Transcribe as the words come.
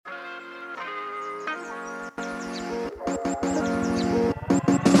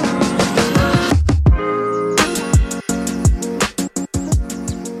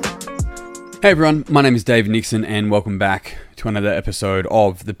Hey everyone, my name is Dave Nixon and welcome back to another episode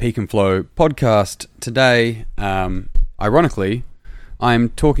of the Peak and Flow podcast. Today, ironically, I'm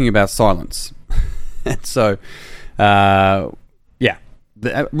talking about silence. And so, really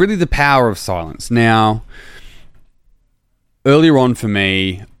the power of silence. Now, earlier on for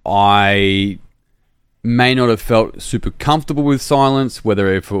me, I may not have felt super comfortable with silence,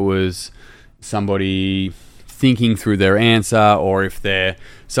 whether if it was somebody thinking through their answer or if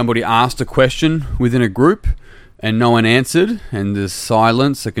somebody asked a question within a group and no one answered and there's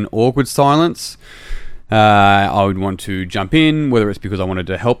silence, like an awkward silence. I would want to jump in, whether it's because I wanted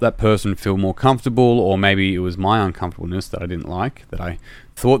to help that person feel more comfortable, or maybe it was my uncomfortableness that I didn't like, that I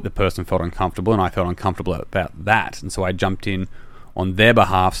thought the person felt uncomfortable and I felt uncomfortable about that. And so I jumped in on their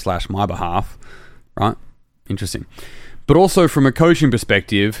behalf / my behalf, right? Interesting. But also from a coaching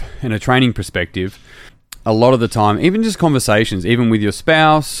perspective and a training perspective, a lot of the time, even just conversations, even with your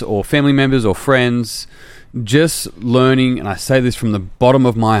spouse or family members or friends, just learning, and I say this from the bottom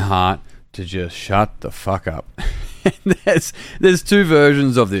of my heart, to just shut the fuck up. There's two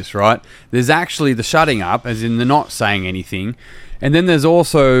versions of this, right? There's actually the shutting up, as in the not saying anything, and then there's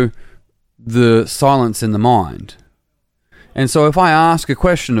also the silence in the mind. And so if I ask a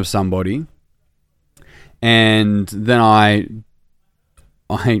question of somebody, and then I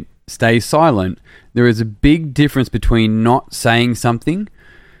stay silent, there is a big difference between not saying something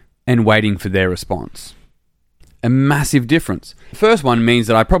and waiting for their response. A massive difference. The first one means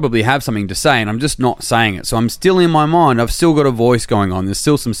that I probably have something to say and I'm just not saying it. So I'm still in my mind. I've still got a voice going on. There's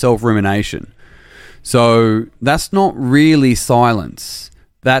still some self-rumination. So that's not really silence.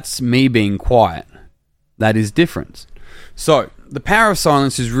 That's me being quiet. That is different. So the power of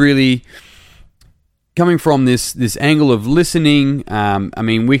silence is really coming from this angle of listening.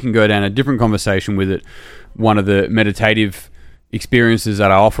 We can go down a different conversation with it. One of the meditative experiences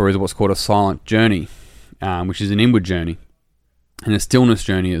that I offer is what's called a silent journey, which is an inward journey and a stillness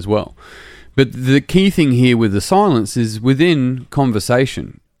journey as well. But the key thing here with the silence is within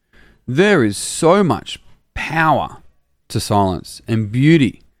conversation. There is so much power to silence and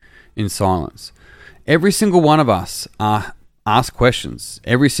beauty in silence. Every single one of us ask questions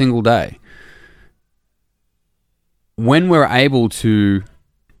every single day. When we're able to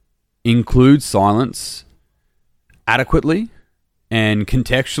include silence adequately and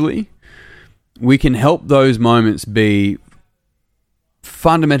contextually, we can help those moments be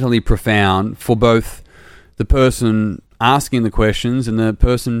fundamentally profound for both the person asking the questions and the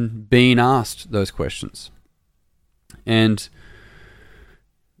person being asked those questions. And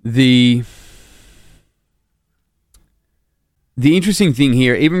the interesting thing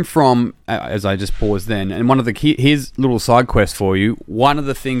here, even from, as I just paused then, and one of the key, here's a little side quest for you. One of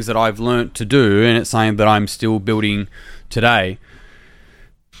the things that I've learnt to do, and it's something that I'm still building today,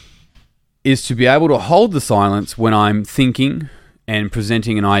 is to be able to hold the silence when I'm thinking and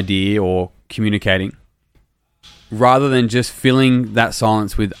presenting an idea or communicating, rather than just filling that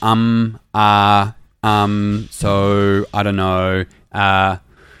silence with so, I don't know, because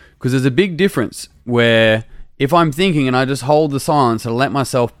there's a big difference where if I'm thinking and I just hold the silence and let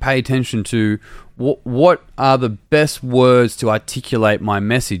myself pay attention to what are the best words to articulate my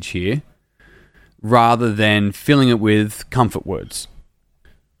message here, rather than filling it with comfort words.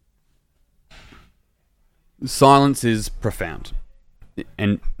 Silence is profound.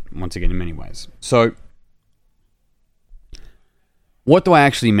 And once again, in many ways. So, what do I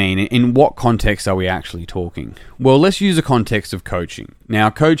actually mean? In what context are we actually talking? Well, let's use a context of coaching. Now,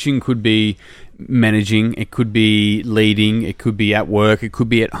 coaching could be managing, it could be leading, it could be at work, it could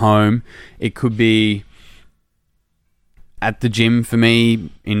be at home, it could be at the gym for me,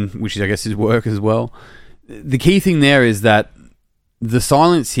 which I guess is work as well. The key thing there is that the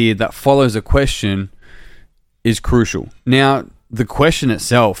silence here that follows a question is crucial. Now, the question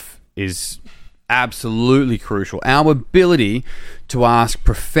itself is absolutely crucial. Our ability to ask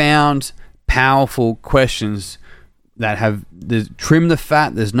profound, powerful questions that trim the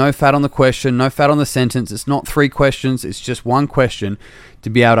fat. There's no fat on the question, no fat on the sentence. It's not 3 questions. It's just one question.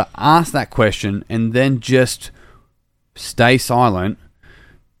 To be able to ask that question and then just stay silent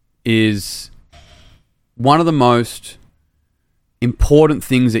is one of the most important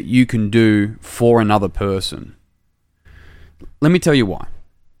things that you can do for another person. Let me tell you why.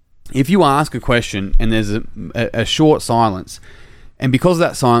 If you ask a question and there's a short silence, and because of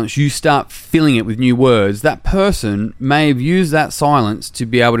that silence, you start filling it with new words, that person may have used that silence to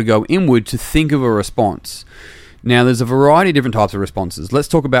be able to go inward to think of a response. Now, there's a variety of different types of responses. Let's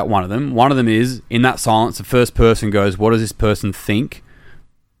talk about one of them. One of them is, in that silence, the first person goes, what does this person think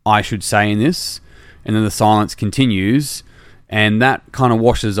I should say in this? And then the silence continues, and that kind of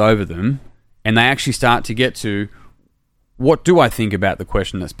washes over them. and they actually start to get to, what do I think about the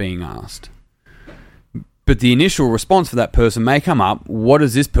question that's being asked? But the initial response for that person may come up, what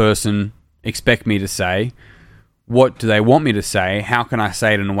does this person expect me to say? What do they want me to say? How can I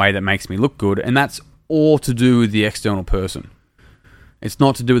say it in a way that makes me look good? And that's all to do with the external person. It's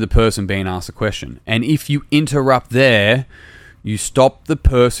not to do with the person being asked a question. And if you interrupt there, you stop the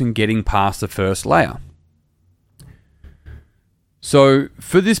person getting past the first layer. So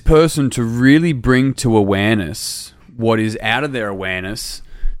for this person to really bring to awareness what is out of their awareness,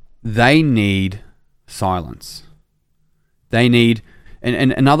 they need silence. They need,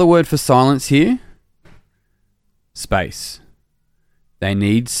 and another word for silence here, space. They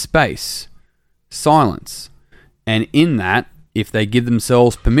need space, silence. And in that, if they give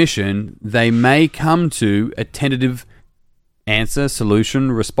themselves permission, they may come to a tentative answer,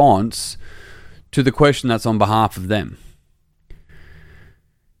 solution, response to the question that's on behalf of them.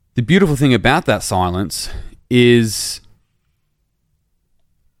 The beautiful thing about that silence is,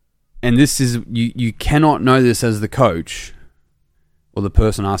 and this is, you cannot know this as the coach or the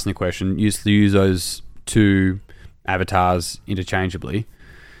person asking the question, used to use those two avatars interchangeably.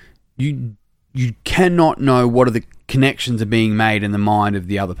 You cannot know what are the connections are being made in the mind of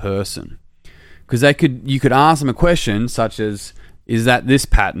the other person. Because you could ask them a question such as, is that this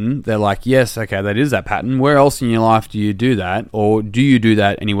pattern? They're like, yes, okay, that is that pattern. Where else in your life do you do that? Or do you do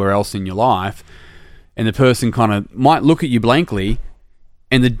that anywhere else in your life? And the person kind of might look at you blankly.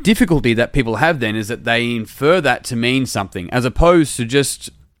 And the difficulty that people have then is that they infer that to mean something, as opposed to just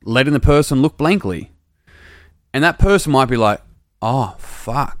letting the person look blankly. And that person might be like, oh,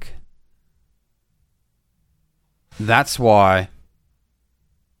 fuck. That's why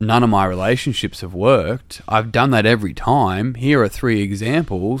none of my relationships have worked. I've done that every time. Here are 3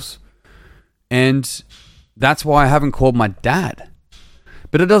 examples. And that's why I haven't called my dad.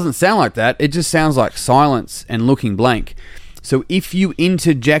 But it doesn't sound like that. It just sounds like silence and looking blank. So if you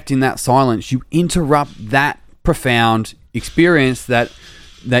interject in that silence, you interrupt that profound experience that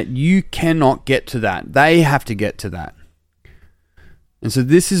you cannot get to that. They have to get to that. And so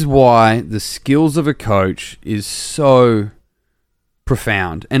this is why the skills of a coach is so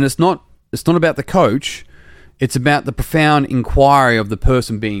profound. And it's not about the coach, it's about the profound inquiry of the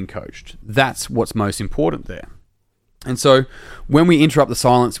person being coached. That's what's most important there. And so when we interrupt the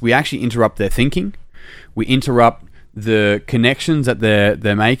silence, we actually interrupt their thinking. We interrupt the connections that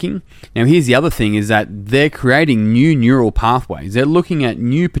they're making. Now here's the other thing, is that they're creating new neural pathways. They're looking at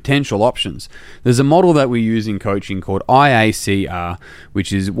new potential options. There's a model that we use in coaching called IACR,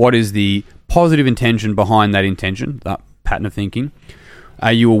 which is what is the positive intention behind that intention, that pattern of thinking.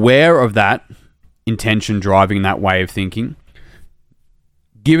 Are you aware of that intention driving that way of thinking?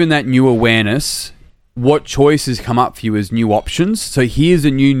 Given that new awareness, what choices come up for you as new options? So here's a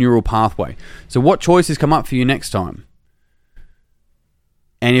new neural pathway. So what choices come up for you next time?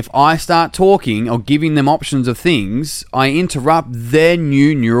 And if I start talking or giving them options of things, I interrupt their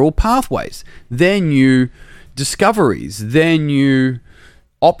new neural pathways, their new discoveries, their new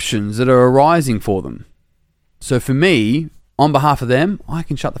options that are arising for them. So for me, on behalf of them, I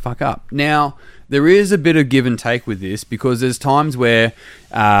can shut the fuck up. Now, there is a bit of give and take with this, because there's times where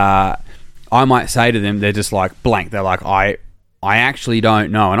I might say to them, they're just like blank. They're like, I actually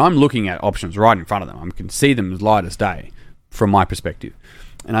don't know. And I'm looking at options right in front of them. I can see them as light as day from my perspective.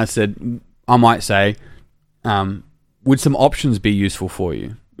 And I might say, would some options be useful for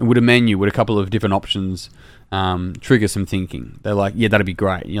you? Would a menu, would a couple of different options trigger some thinking? They're like, yeah, that'd be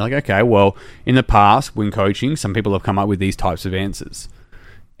great. And you're like, okay, well, in the past, when coaching, some people have come up with these types of answers.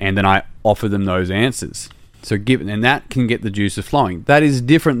 And then I offer them those answers. So and that can get the juices flowing. That is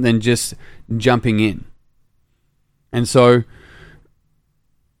different than just jumping in. And so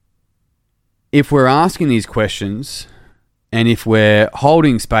if we're asking these questions and if we're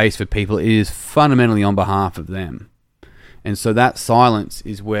holding space for people, it is fundamentally on behalf of them. And so that silence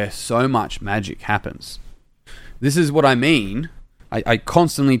is where so much magic happens. This is what I mean. I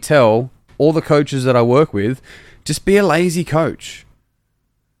constantly tell all the coaches that I work with, just be a lazy coach.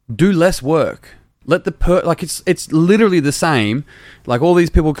 Do less work. Let the it's literally the same. Like all these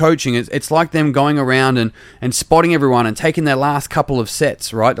people coaching, it's like them going around and spotting everyone and taking their last couple of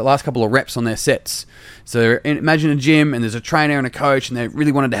sets, right? The last couple of reps on their sets. So imagine a gym and there's a trainer and a coach and they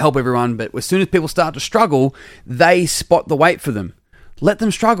really wanted to help everyone, but as soon as people start to struggle, they spot the weight for them. Let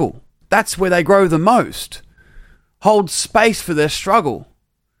them struggle. That's where they grow the most. Hold space for their struggle.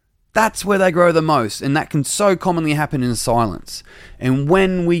 That's where they grow the most, and that can so commonly happen in silence. And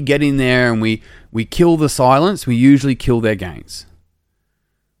when we get in there and we kill the silence, we usually kill their gains.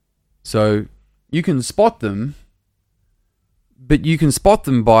 So you can spot them, But you can spot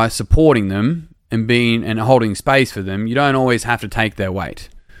them by supporting them and being and holding space for them. You don't always have to take their weight.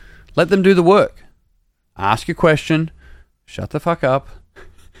 Let them do the work. Ask your question. Shut the fuck up.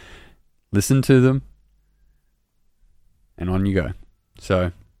 Listen to them. And on you go.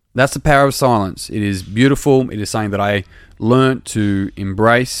 So that's the power of silence. It is beautiful. It is something that I learnt to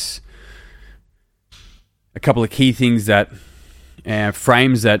embrace. A couple of key things that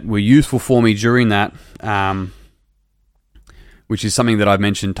frames that were useful for me during that, which is something that I've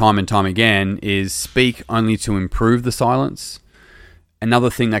mentioned time and time again, is speak only to improve the silence. Another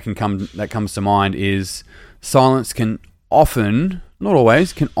thing that comes to mind is silence can often, not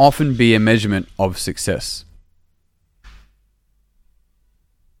always, can often be a measurement of success.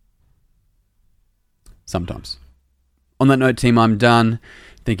 Sometimes. On that note, team, I'm done.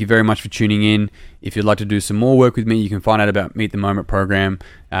 Thank you very much for tuning in. If you'd like to do some more work with me, you can find out about Meet the Moment program.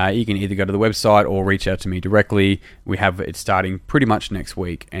 You can either go to the website or reach out to me directly. We have it starting pretty much next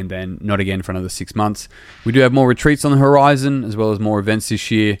week and then not again for another 6 months. We do have more retreats on the horizon as well as more events this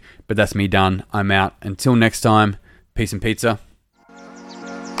year, but that's me done. I'm out. Until next time, peace and pizza.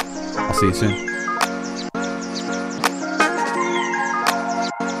 I'll see you soon.